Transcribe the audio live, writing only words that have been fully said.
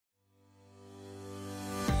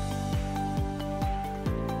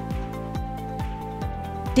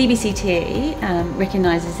DBCT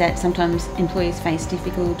recognises that sometimes employees face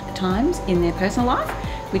difficult times in their personal life,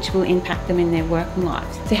 which will impact them in their working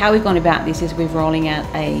lives. So how we've gone about this is we're rolling out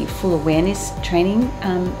a full awareness training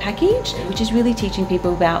package, which is really teaching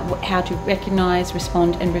people about how to recognise,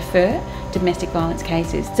 respond and refer domestic violence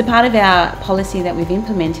cases. So part of our policy that we've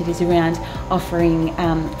implemented is around offering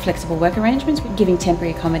flexible work arrangements, giving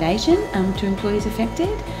temporary accommodation to employees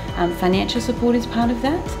affected. Financial support is part of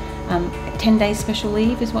that. 10 days special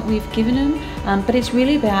leave is what we've given them, but it's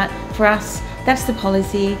really about, for us, that's the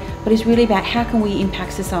policy, but it's really about how can we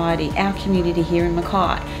impact society, our community here in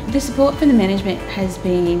Mackay. The support from the management has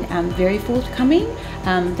been very forthcoming.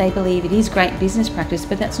 They believe it is great business practice,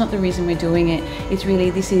 but that's not the reason we're doing it. It's really,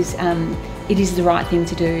 it is the right thing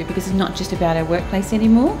to do, because it's not just about our workplace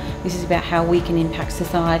anymore. This is about how we can impact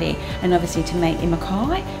society, and obviously to make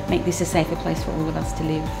Mackay, make this a safer place for all of us to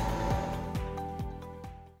live.